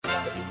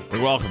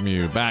welcome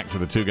you back to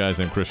the Two Guys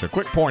Named Chris Show.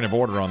 Quick point of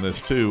order on this,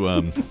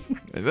 too.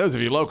 Those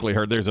of you locally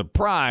heard, there's a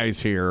prize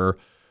here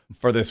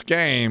for this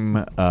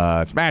game.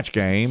 It's match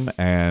game,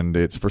 and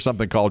it's for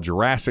something called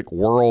Jurassic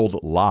World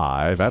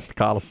Live at the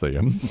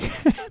Coliseum.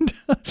 And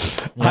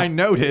I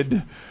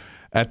noted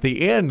at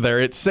the end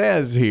there, it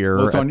says here.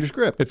 Well, it's on your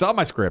script. It's on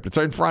my script. It's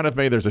in front of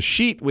me. There's a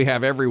sheet we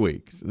have every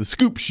week, the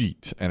scoop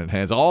sheet, and it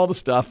has all the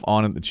stuff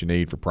on it that you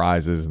need for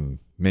prizes and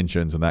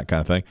mentions and that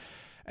kind of thing.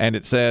 And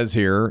it says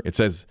here,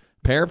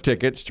 pair of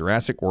tickets,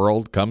 Jurassic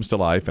World comes to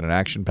life in an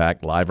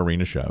action-packed live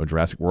arena show.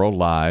 Jurassic World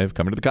Live,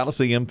 coming to the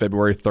Coliseum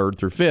February 3rd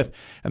through 5th.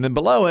 And then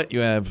below it,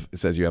 it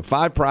says you have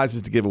 5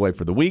 prizes to give away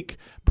for the week.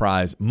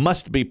 Prize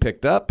must be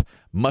picked up,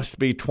 must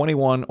be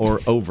 21 or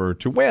over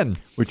to win.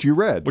 Which you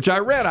read. Which I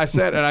read. I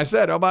said,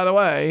 oh, by the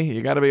way,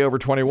 you got to be over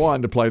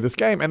 21 to play this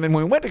game. And then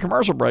when we went to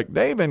commercial break,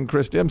 Dave and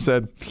Chris Dim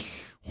said,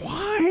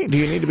 why do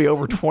you need to be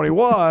over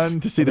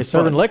 21 to see the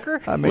serving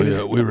liquor? I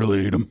mean, we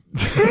really eat them.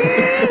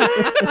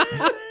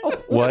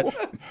 What?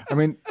 I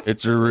mean,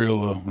 it's a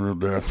real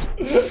death.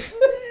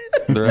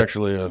 They're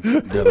actually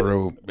death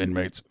row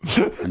inmates,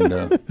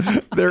 and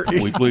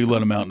we let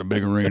them out in the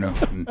big arena.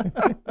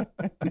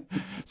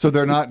 So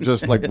they're not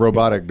just like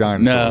robotic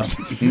dinosaurs.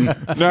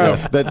 No,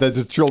 that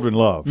the children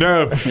love.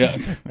 No, yeah.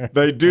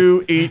 They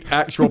do eat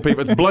actual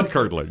people. It's blood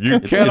curdling.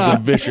 It's a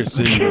vicious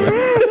scene.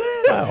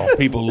 Wow.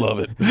 People love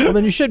it. Well,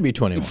 then you should be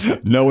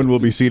 21. No one will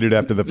be seated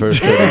after the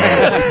first 30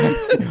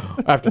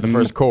 minutes. After the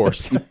first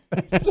course.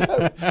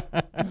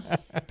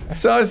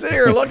 So I was sitting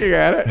here looking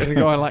at it and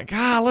going like,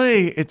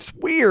 golly, it's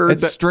weird.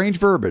 It's strange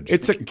verbiage.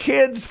 It's a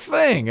kid's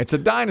thing. It's a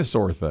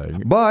dinosaur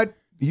thing. But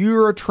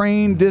you're a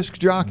trained disc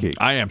jockey.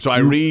 I am. So I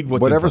read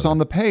whatever's on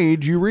the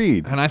page, you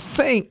read. And I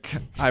think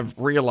I've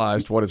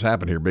realized what has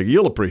happened here, Biggie.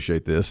 You'll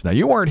appreciate this. Now,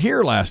 you weren't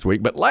here last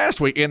week, but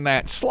last week in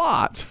that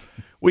slot,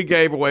 we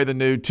gave away the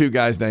new Two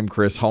Guys Named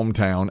Chris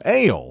Hometown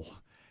Ale.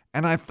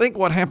 And I think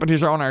what happened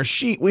is on our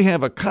sheet, we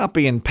have a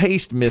copy and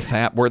paste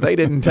mishap where they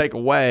didn't take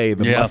away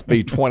the must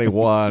be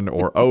 21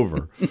 or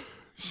over.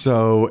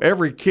 So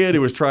every kid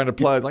who was trying to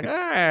play was like,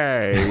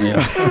 hey.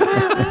 Yeah.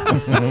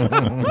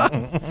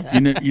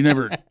 You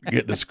never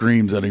get the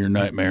screams out of your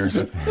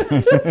nightmares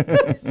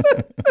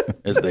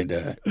as they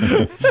die.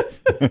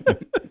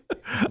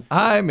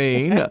 I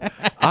mean,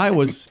 I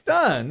was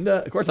stunned.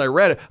 Of course, I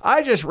read it.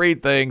 I just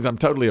read things. I'm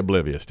totally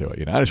oblivious to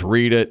it. I just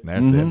read it,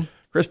 and that's it.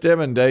 Chris Dim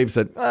and Dave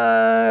said,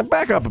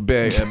 back up a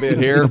bit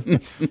here.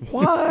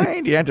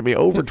 Why do you have to be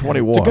over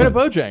 21? To go to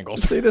Bojangles.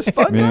 See this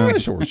fun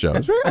dinosaur show.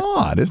 It's very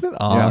odd, isn't it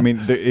odd? Yeah, I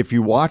mean, if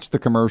you watch the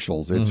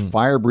commercials, it's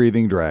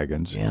fire-breathing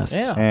dragons. Yes.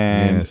 Yeah.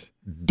 And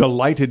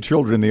delighted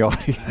children in the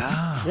audience.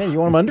 Yeah, you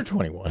want them under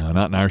 21. No,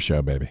 not in our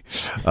show, baby.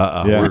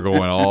 We're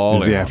going all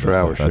It's in. the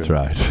after-hour show. That's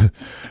right.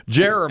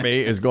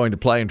 Jeremy is going to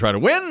play and try to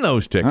win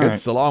those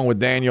tickets along with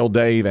Daniel,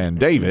 Dave, and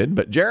David.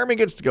 But Jeremy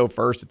gets to go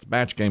first. It's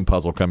match game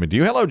puzzle coming to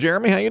you. Hello,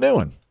 Jeremy. How you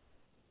doing?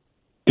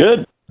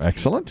 Good.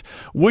 Excellent.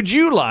 Would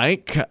you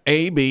like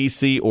A, B,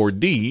 C, or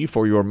D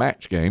for your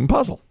match game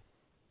puzzle?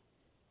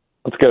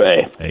 Let's go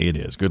A. A it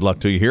is. Good luck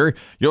to you here.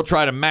 You'll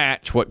try to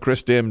match what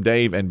Chris, Dim,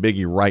 Dave, and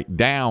Biggie write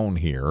down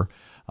here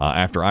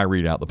after I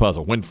read out the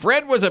puzzle. When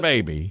Fred was a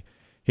baby,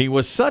 he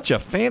was such a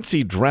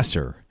fancy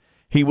dresser.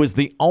 He was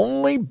the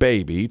only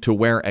baby to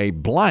wear a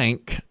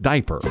blank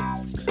diaper.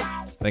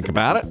 Think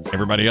about it.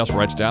 Everybody else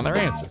writes down their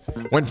answer.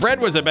 When Fred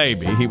was a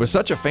baby, he was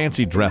such a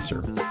fancy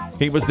dresser.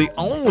 He was the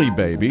only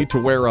baby to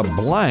wear a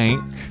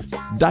blank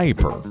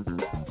diaper.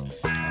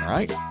 All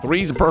right.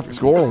 3 is a perfect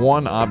score.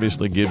 1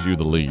 obviously gives you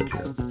the lead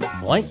here.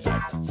 Blank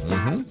diaper.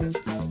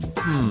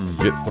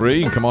 Get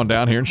 3 and come on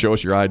down here and show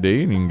us your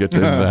ID, and you can get to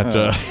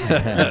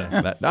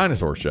that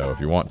dinosaur show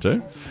if you want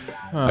to.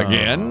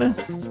 Again,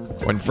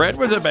 when Fred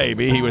was a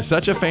baby, he was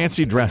such a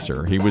fancy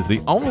dresser. He was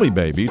the only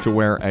baby to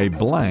wear a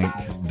blank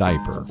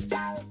diaper.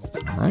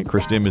 All right,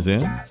 Chris Dim is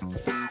in.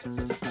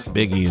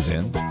 Biggie is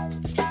in.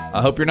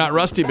 I hope you're not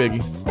rusty,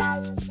 Biggie.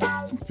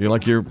 Feel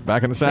like you're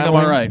back in the saddle?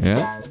 I'm all right.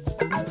 Yeah.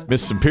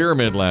 Missed some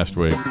Pyramid last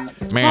week.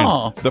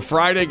 Man, the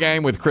Friday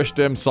game with Chris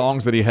Dim,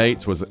 songs that he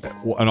hates, was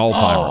an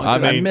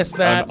all-timer. I missed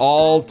that? An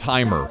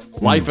all-timer.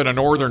 Life in a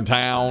Northern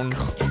Town.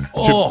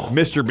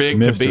 Mr. Big,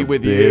 Mr. To Be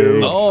With Big.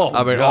 You. Oh,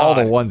 I mean, God. all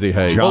the ones he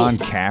hates. John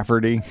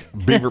Cafferty.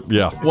 Beaver,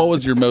 yeah, What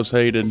was your most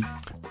hated?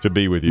 To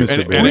Be With You. Mr.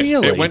 And, Big. and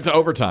Really? it went to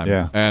overtime.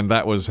 Yeah. And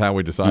that was how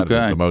we decided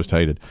Okay. the most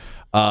hated.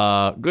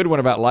 Good one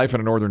about Life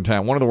in a Northern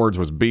Town. One of the words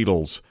was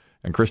Beatles.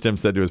 And Chris Dim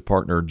said to his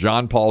partner,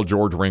 John, Paul,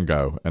 George,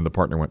 Ringo. And the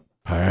partner went,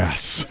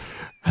 pass.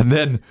 And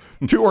then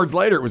 2 words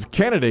later, it was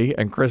Kennedy.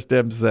 And Chris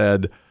Dim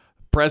said,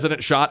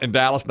 President shot in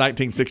Dallas,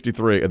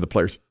 1963. And the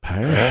players,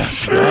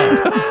 pass.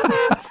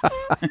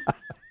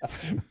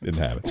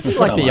 Didn't have it.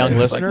 Like the young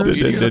listener.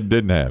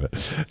 Didn't have it.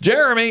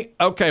 Jeremy,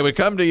 okay, we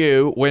come to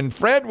you. When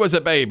Fred was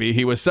a baby,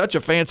 he was such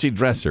a fancy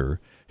dresser.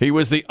 He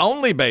was the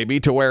only baby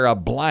to wear a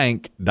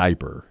blank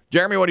diaper.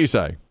 Jeremy, what do you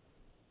say?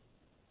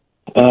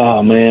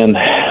 Oh, man.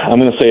 I'm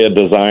going to say a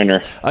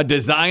designer. A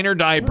designer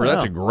diaper.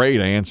 That's a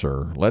great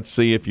answer. Let's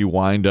see if you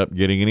wind up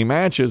getting any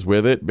matches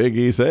with it.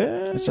 Biggie I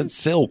says said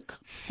silk.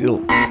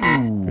 silk.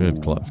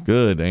 Good, Klutz.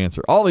 Good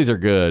answer. All these are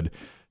good.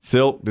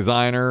 Silk,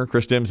 designer.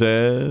 Chris Dim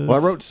says.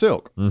 Well, I wrote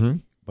silk,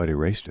 but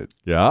erased it.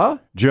 Yeah?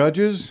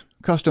 Judges,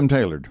 custom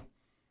tailored.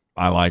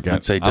 I like it.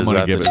 I'd say I'm going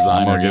to that's a give it.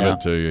 I'm going to designer, give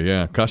it to you.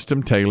 Yeah,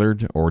 custom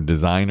tailored or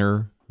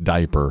designer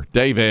diaper.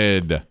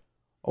 David.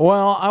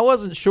 Well, I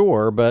wasn't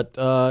sure, but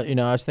I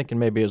was thinking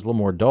maybe it was a little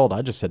more adult.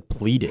 I just said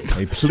pleated.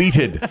 A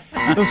pleated.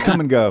 Those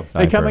come and go.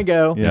 They come and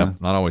go. Yeah.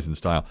 Yep, not always in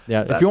style.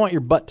 Yeah, if you want your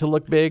butt to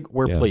look big,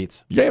 wear Yeah.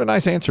 pleats. You gave a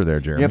nice answer there,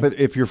 Jeremy. Yeah, but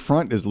if your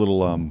front is a little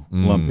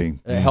lumpy,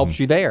 It helps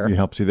you there. it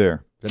helps you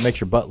there. It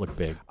makes your butt look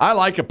big. I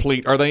like a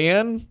pleat. Are they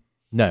in?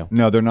 No.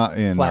 No, they're not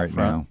in Flat right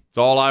front. now. It's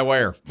all I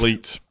wear.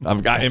 Pleats.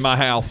 I've got in my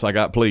house. I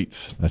got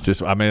pleats.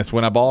 That's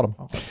when I bought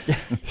them.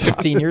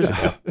 15 years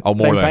ago. Oh,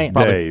 more Same than pants.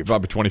 probably, Dave.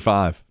 probably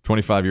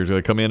 25 years ago.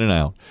 They come in and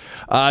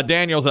out.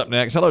 Daniel's up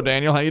next. Hello,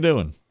 Daniel. How you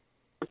doing?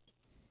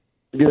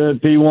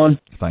 Good, P1.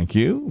 Thank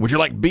you. Would you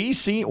like B,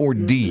 C, or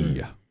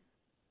D?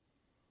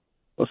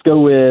 Let's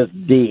go with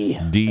D.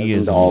 D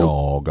is a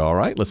dog. All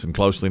right. Listen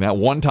closely now.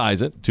 1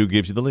 ties it. 2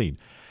 gives you the lead.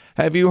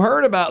 Have you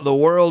heard about the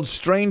world's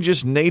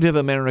strangest Native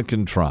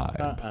American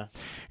tribe?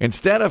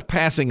 Instead of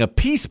passing a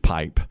peace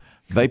pipe,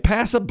 they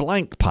pass a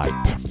blank pipe.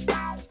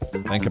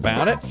 Think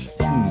about it.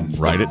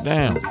 Write it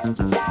down.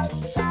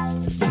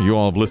 You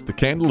all have lit the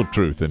candle of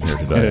truth in here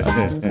today.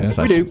 Yes,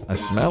 We do. I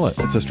smell it.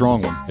 It's a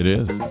strong one. It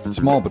is.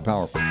 Small but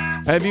powerful.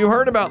 Have you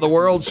heard about the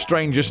world's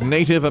strangest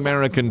Native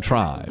American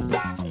tribe?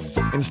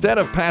 Instead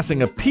of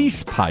passing a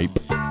peace pipe,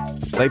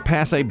 they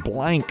pass a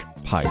blank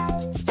pipe.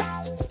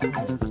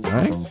 All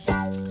right?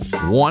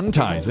 1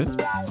 ties it.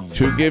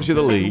 2 gives you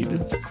the lead.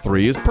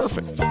 3 is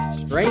perfect.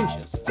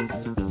 Strangest.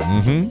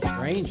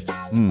 Strangest.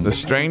 The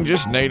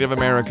strangest Native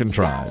American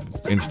tribe.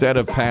 Instead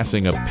of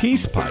passing a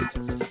peace pipe,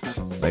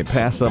 they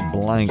pass a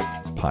blank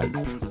pipe.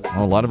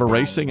 Oh, a lot of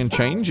erasing and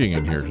changing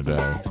in here today.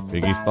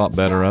 Biggie's thought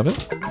better of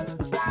it.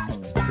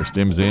 Chris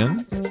Dim's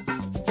in.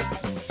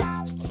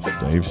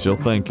 Dave's still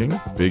thinking.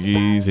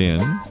 Biggie's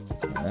in.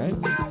 All right.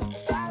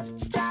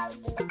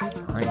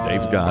 All right,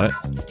 Dave's got it.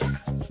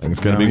 I think it's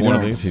going to No, be he one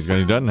of don't. these. He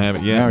doesn't have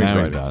it yet. Now he's Now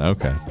he's right. got it.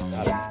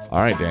 Okay. All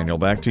right, Daniel,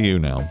 back to you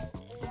now.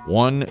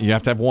 1, you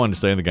have to have 1 to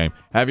stay in the game.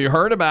 Have you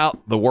heard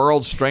about the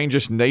world's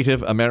strangest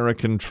Native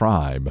American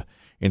tribe?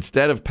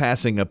 Instead of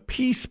passing a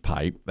peace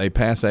pipe, they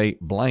pass a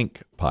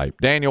blank pipe.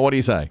 Daniel, what do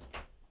you say?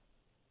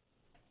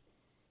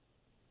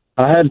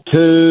 I had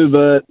 2,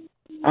 but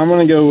I'm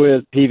going to go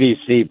with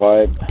PVC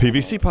pipe.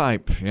 PVC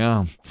pipe,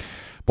 yeah.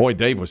 Boy,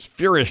 Dave was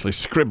furiously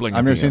scribbling. I've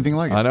at never the seen end. anything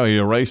like it. I know, he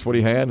erased what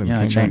he had. And Yeah,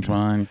 I came changed back.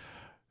 mine.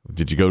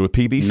 Did you go to a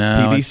PVC?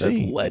 No, I PVC? said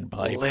lead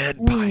pipe.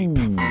 Lead pipe.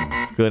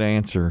 That's a good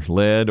answer.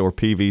 Lead or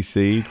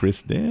PVC,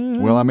 Chris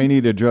Dim? Well, I may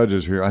need a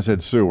judges here. I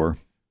said sewer,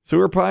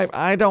 Sewer pipe?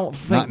 I don't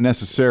think. not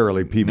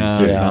necessarily PVC.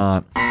 No, it's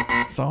not.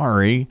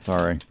 Sorry.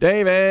 Sorry.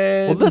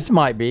 David. Well, this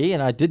might be,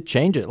 and I did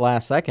change it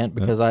last second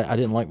because I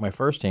didn't like my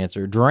first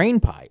answer. Drain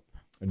pipe.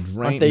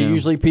 Aren't they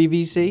usually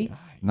PVC?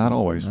 Not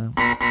always.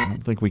 I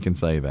don't think we can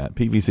say that.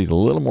 PVC is a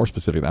little more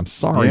specific. I'm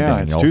sorry, Yeah,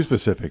 Daniel. it's too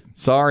specific.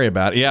 Sorry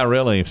about it. Yeah,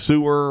 really.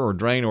 Sewer or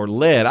drain or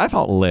lead. I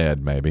thought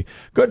lead, maybe.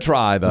 Good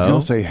try, I was though.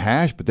 going to say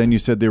hash, but then you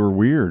said they were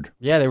weird.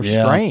 Yeah, they were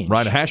Yeah. strange.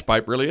 Right, a hash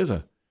pipe really is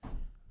a.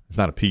 It's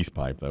not a peace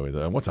pipe, though, is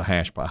it? What's a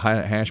hash pipe?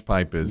 Hash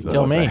pipe is.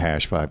 Tell What's me. a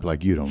hash pipe?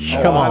 Like you don't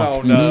know. Come I on.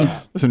 don't know.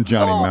 Listen,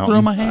 Johnny Throw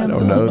Mountain. my I hands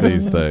don't know up.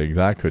 these things.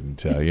 I couldn't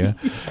tell you.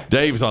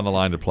 Dave's on the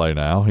line to play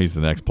now. He's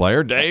the next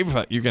player. Dave,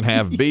 you can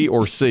have B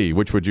or C.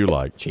 Which would you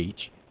like?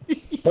 Cheech.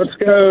 Let's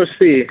go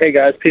see. Hey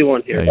guys,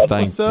 P1 here. Hey,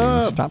 thank What's you.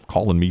 up? Stop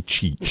calling me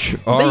Cheech.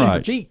 All C for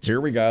right. Cheech.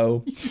 Here we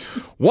go.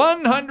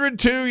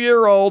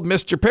 102-year-old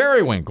Mr.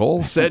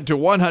 Periwinkle said to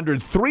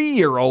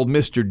 103-year-old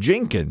Mr.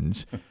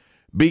 Jenkins,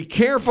 "Be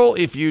careful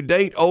if you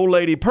date old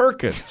lady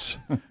Perkins.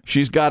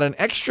 She's got an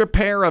extra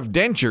pair of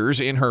dentures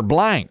in her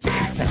blank."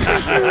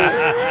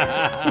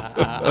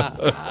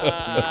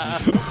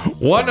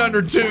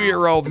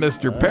 102-year-old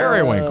Mr.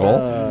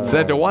 Periwinkle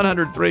said to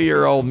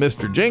 103-year-old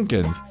Mr.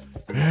 Jenkins,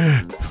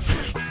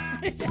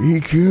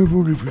 "Be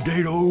careful if you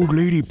date old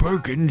lady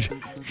Perkins.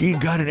 She's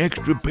got an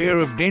extra pair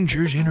of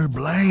dentures in her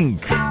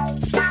blank."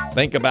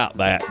 Think about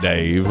that,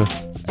 Dave.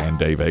 And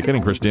Dave Aiken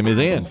and Chris Dim is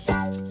in.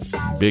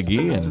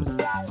 Biggie,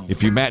 and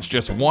if you match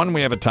just 1,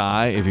 we have a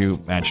tie. If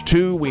you match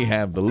 2, we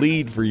have the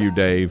lead for you,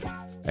 Dave.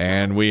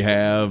 And we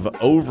have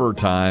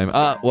overtime.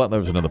 Well, there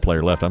was another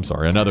player left. I'm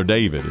sorry. Another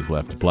David is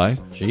left to play.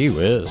 Gee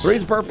whiz.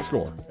 3's a perfect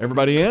score.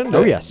 Everybody in?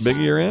 Oh, yes.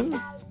 Biggie, you're in?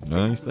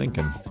 No, he's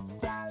thinking.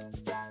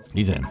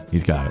 He's in.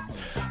 He's got it.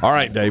 All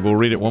right, Dave, we'll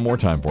read it one more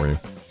time for you.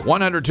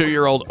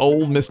 102-year-old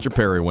old Mr.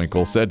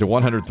 Periwinkle said to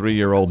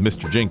 103-year-old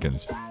Mr.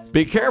 Jenkins,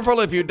 "Be careful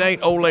if you date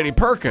old lady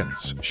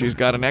Perkins. She's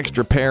got an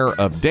extra pair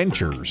of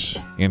dentures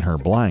in her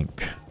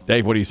blank."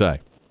 Dave, what do you say?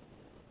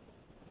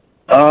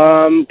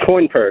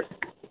 Coin purse.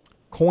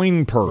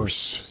 Coin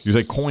purse. You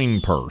say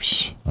coin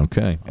purse.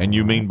 Okay. And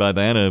you mean by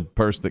that a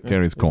purse that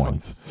carries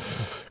coins.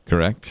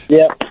 correct?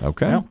 Yep.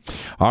 Okay. Yeah.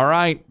 All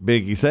right,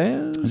 Biggie I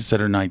says. said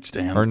her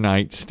nightstand. Her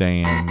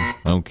nightstand.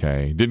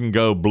 Okay. Didn't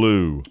go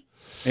blue.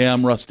 Yeah,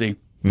 I'm rusty.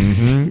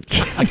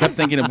 Mm-hmm. I kept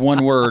thinking of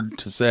one word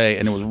to say,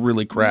 and it was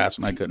really crass,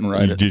 and I couldn't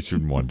write it. You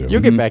shouldn't want to do it.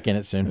 You'll get back in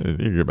it soon.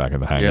 You get back in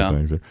the hang Yeah. of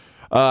things.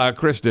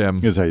 Chris Dim.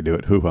 Here's how you do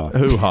it. Hoo-ha.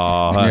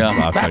 Hoo-ha. That's what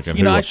I was That's,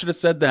 thinking. I Hoo-ha. should have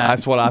said that.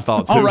 That's what I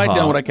thought. I'll write hoo-ha.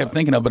 down what I kept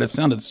thinking of, but it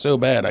sounded so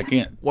bad. I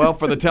can't. Well,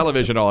 for the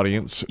television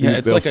audience. Yeah,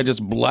 it's they'll like I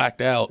just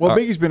blacked out. Well,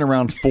 Biggie's been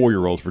around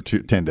 4-year-olds for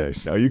 10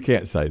 days. No, you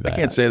can't say that. I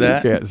can't say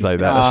that. You can't say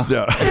that.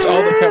 No. It's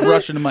all that kept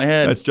rushing in my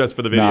head. That's just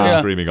for the video Nah.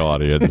 streaming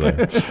audience.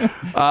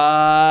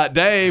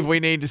 Dave, we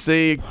need to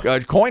see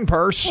a coin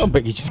purse. Oh,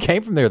 but you just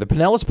came from there. The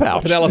Pinellas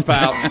pouch. Pinellas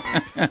pouch.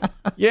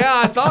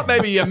 Yeah, I thought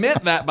maybe you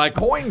meant that by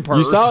coin purse.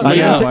 You saw it I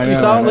leaving, know, I you know,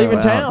 saw I it know.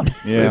 leaving Wow. town.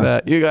 See Yeah.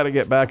 that? You got to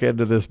get back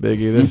into this,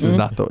 Biggie. This is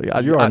not the.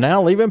 You are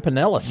now leaving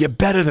Pinellas. You're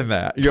better than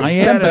that. You're I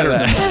am better than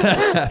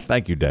that.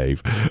 Thank you,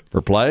 Dave,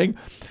 for playing.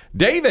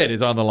 David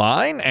is on the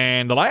line,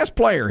 and the last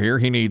player here,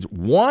 he needs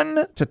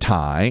 1 to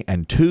tie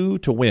and 2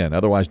 to win.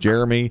 Otherwise,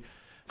 Jeremy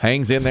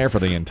hangs in there for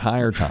the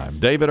entire time.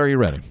 David, are you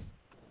ready?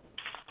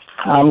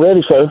 I'm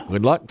ready, sir.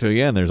 Good luck to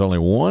you, and there's only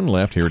one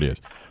left. Here it is.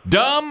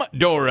 Dumb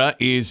Dora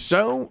is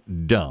so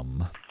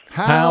dumb.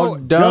 How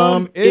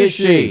dumb is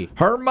she?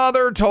 Her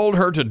mother told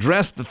her to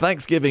dress the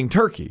Thanksgiving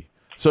turkey.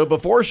 So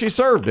before she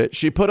served it,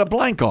 she put a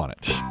blank on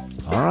it.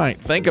 All right,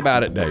 think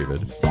about it,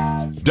 David.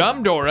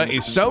 Dumb Dora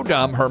is so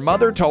dumb, her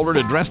mother told her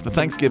to dress the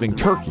Thanksgiving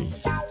turkey.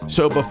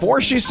 So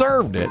before she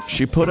served it,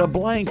 she put a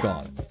blank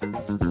on it.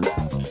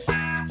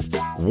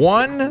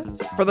 1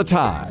 for the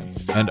tie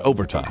and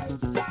overtime.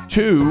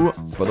 2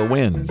 for the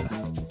win.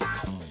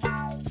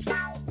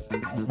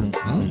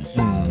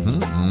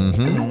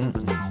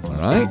 All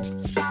right.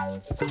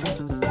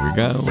 Here we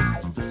go.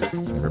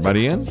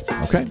 Everybody in?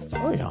 Okay.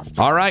 Oh, yeah.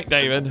 All right,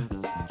 David.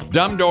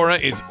 Dumb Dora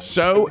is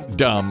so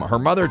dumb, her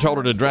mother told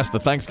her to dress the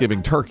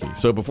Thanksgiving turkey.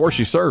 So before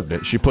she served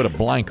it, she put a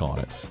blank on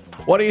it.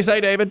 What do you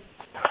say, David?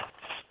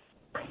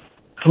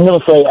 I'm going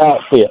to say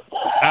outfit.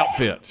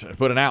 Outfit.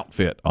 Put an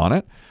outfit on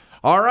it.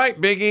 All right,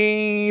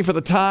 Biggie, for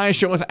the tie,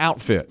 show us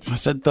outfit. I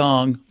said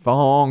thong.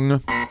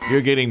 Thong.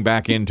 You're getting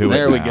back into it.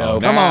 There we now. go.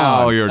 Now Come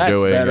on. you're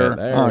That's doing better. it.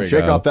 There Oh, we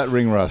shake go. off that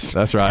ring rust.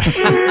 That's right.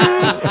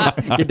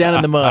 Get down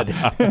in the mud.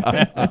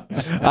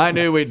 I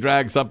knew we'd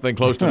drag something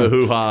close to the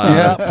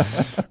hoo-ha.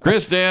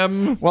 Chris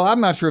Dim. Well,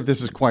 I'm not sure if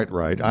this is quite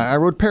right. I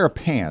wrote pair of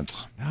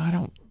pants. I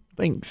don't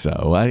think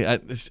so.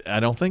 I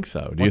don't think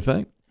so. Do you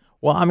think?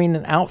 Well, I mean,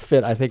 an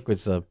outfit, I think,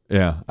 was a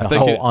I the think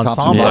whole it,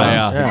 ensemble.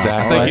 yeah,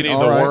 exactly. I think you need All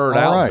the right, word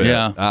all right. outfit.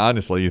 Yeah.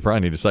 Honestly, you probably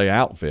need to say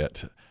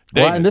outfit. Well,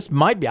 David, and this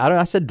might be,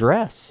 I said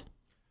dress.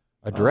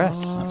 A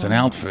dress. That's an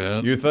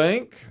outfit. you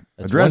think?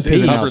 That's a dress one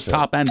is an piece. Covers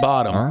top and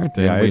bottom. All right,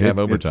 then we have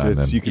overtime.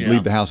 Then. You could Yeah.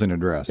 leave the house in a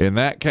dress. In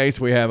that case,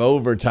 we have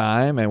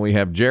overtime, and we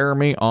have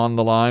Jeremy on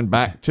the line.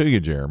 Back to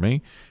you,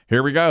 Jeremy.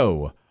 Here we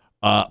go.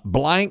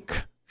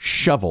 Blank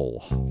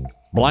shovel.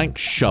 Blank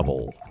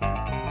shovel.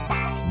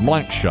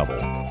 Blank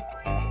shovel.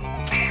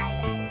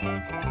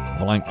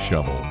 Blank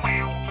shovel.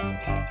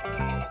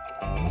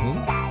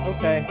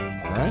 Okay.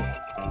 All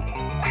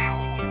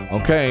right.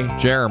 Okay,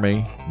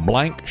 Jeremy.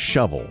 Blank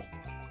shovel.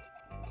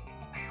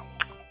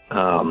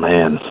 Oh,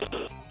 man.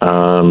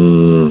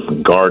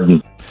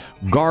 Garden.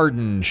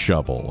 Garden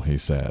shovel, he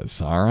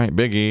says. All right,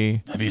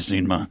 Biggie. Have you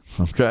seen my?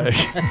 Okay.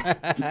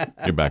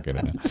 Get back in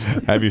it now.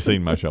 Have you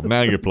seen my shovel?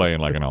 Now you're playing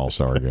like an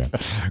all-star again.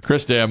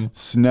 Chris Dim.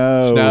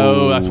 Snow.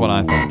 Snow, that's what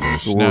I thought.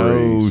 Too.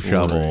 Snow Sorry.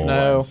 shovel.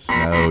 Snow.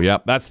 Snow.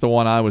 Yep, that's the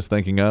one I was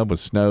thinking of,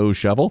 was snow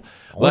shovel.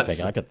 Only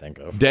thing I could think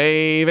of.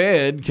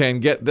 David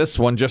can get this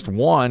one, just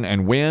one,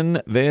 and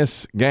win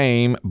this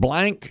game.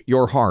 Blank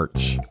your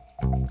heart.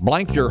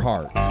 Blank your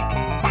heart.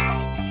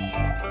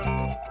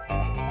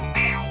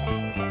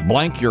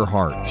 Blank your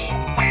heart.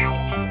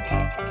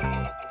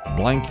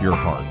 Blank your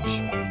heart.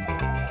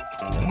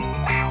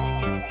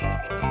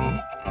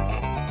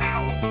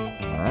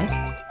 All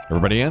right.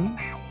 Everybody in?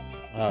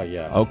 Oh,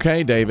 yeah.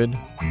 Okay, David.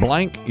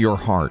 Blank your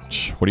heart.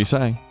 What do you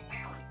say?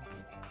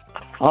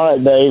 All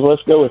right, Dave,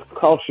 let's go with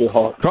cross your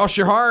heart. Cross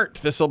your heart.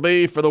 This will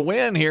be for the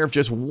win here. If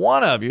just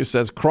one of you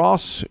says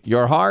cross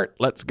your heart,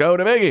 let's go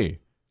to Biggie.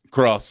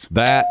 Cross.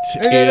 That He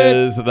did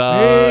is it.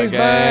 the He's game.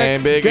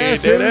 back. Biggie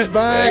Guess did who's it.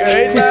 back?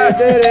 He's back.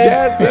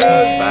 Guess who's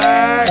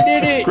back?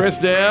 Did it. Chris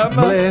Dim.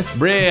 Bliss.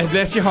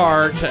 Bless your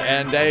heart.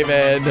 And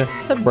David,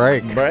 It's a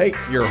break. break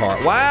your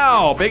heart.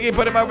 Wow. Biggie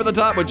put him over the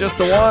top with just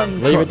the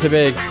one. Leave it to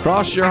Biggs.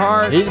 Cross your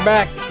heart. He's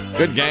back.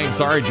 Good game.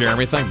 Sorry,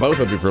 Jeremy. Thank both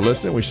of you for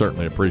listening. We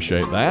certainly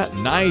appreciate that.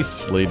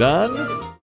 Nicely done.